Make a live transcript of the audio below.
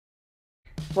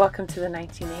Welcome to the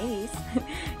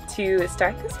 1980s. To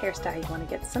start this hairstyle, you want to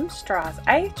get some straws.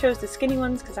 I chose the skinny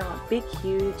ones because I want big,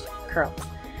 huge curls.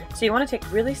 So you want to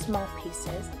take really small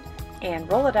pieces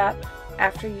and roll it up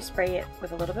after you spray it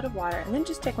with a little bit of water, and then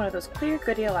just take one of those clear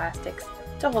goody elastics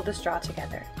to hold the straw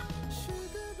together.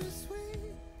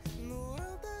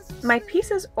 My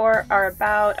pieces are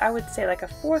about, I would say, like a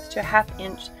 1/4 to a 1/2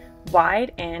 inch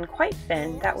wide and quite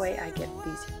thin. That way I get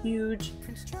these huge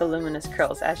voluminous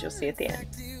curls, as you'll see at the end.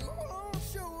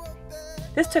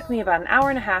 This took me about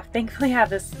 1.5 hours. Thankfully I have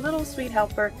this little sweet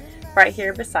helper right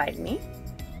here beside me.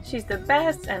 She's the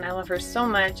best and I love her so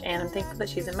much, and I'm thankful that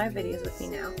she's in my videos with me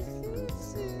now.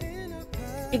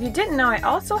 If you didn't know, I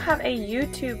also have a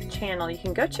YouTube channel. You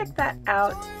can go check that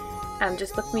out.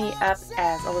 Just look me up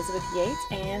as Elizabeth Yates,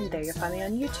 and there you'll find me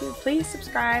on YouTube. Please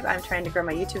subscribe. I'm trying to grow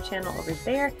my YouTube channel over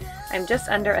there. I'm just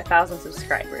under 1,000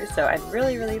 subscribers, so I'd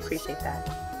really, really appreciate that.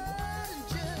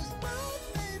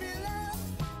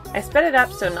 I sped it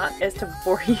up so not as to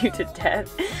bore you to death.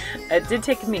 It did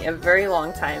take me a very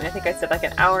long time. I think I said like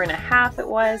 1.5 hours it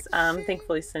was.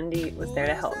 Thankfully Cindy was there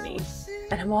to help me.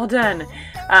 And I'm all done.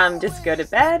 Just go to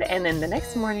bed, and then the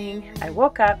next morning I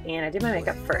woke up and I did my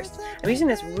makeup first. I'm using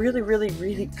this really, really,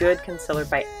 really good concealer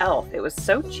by e.l.f. It was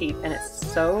so cheap and it's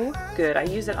so good. I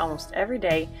use it almost every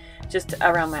day just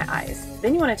around my eyes.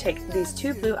 Then you want to take these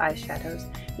 2 blue eyeshadows.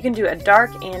 You can do a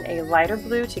dark and a lighter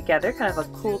blue together, kind of a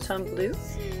cool tone blue.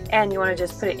 And you want to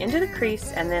just put it into the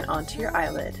crease and then onto your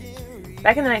eyelid.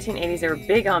 Back in the 1980s, they were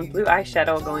big on blue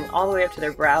eyeshadow going all the way up to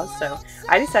their brows, so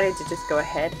I decided to just go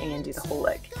ahead and do the whole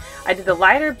look. I did the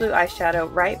lighter blue eyeshadow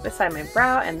right beside my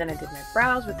brow, and then I did my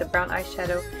brows with the brown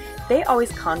eyeshadow. They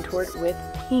always contoured with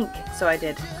pink, so I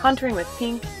did contouring with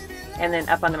pink, and then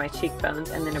up onto my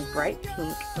cheekbones, and then a bright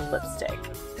pink lipstick.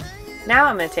 Now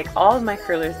I'm going to take all of my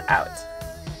curlers out.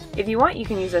 If you want, you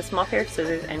can use a small pair of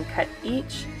scissors and cut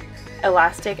each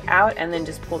elastic out and then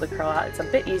just pull the curl out. It's a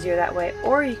bit easier that way,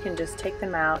 or you can just take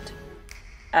them out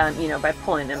you know, by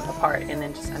pulling them apart and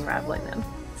then just unraveling them.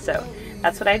 So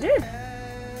that's what I did.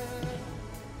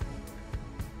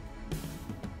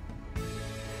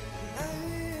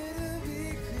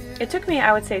 It took me,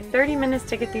 I would say, 30 minutes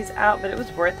to get these out, but it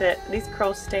was worth it. These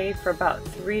curls stayed for about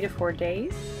 3 to 4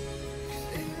 days.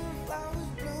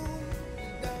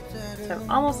 So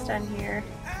I'm almost done here.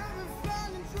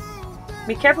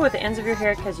 Be careful with the ends of your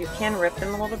hair because you can rip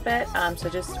them a little bit, so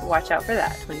just watch out for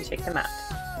that when you take them out.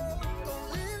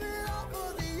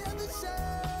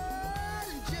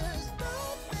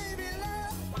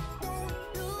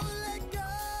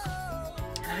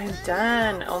 I'm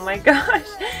done. Oh my gosh.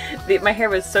 My hair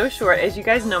was so short. As you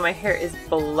guys know, my hair is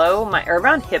below my, or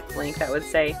around hip length, I would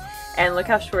say. And look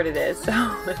how short it is. So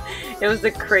it was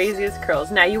the craziest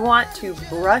curls. Now you want to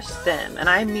brush them, and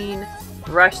I mean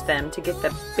brush them, to get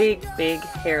the big, big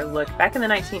hair look. Back in the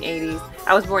 1980s,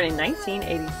 I was born in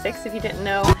 1986 if you didn't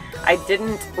know. I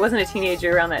wasn't a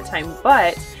teenager around that time,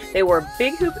 but they wore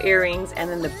big hoop earrings and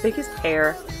then the biggest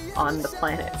hair on the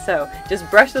planet. So just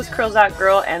brush those curls out,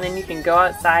 girl, and then you can go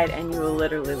outside and you will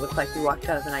literally look like you walked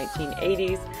out of the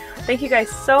 1980s. Thank you guys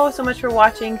so much for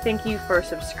watching. Thank you for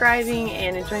subscribing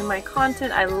and enjoying my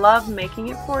content. I love making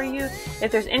it for you.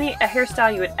 If there's a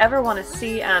hairstyle you would ever want to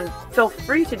see, feel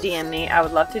free to DM me. I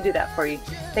would love to do that for you.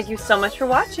 Thank you so much for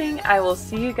watching. I will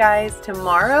see you guys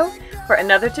tomorrow for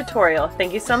another tutorial.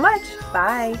 Thank you so much.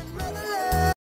 Bye.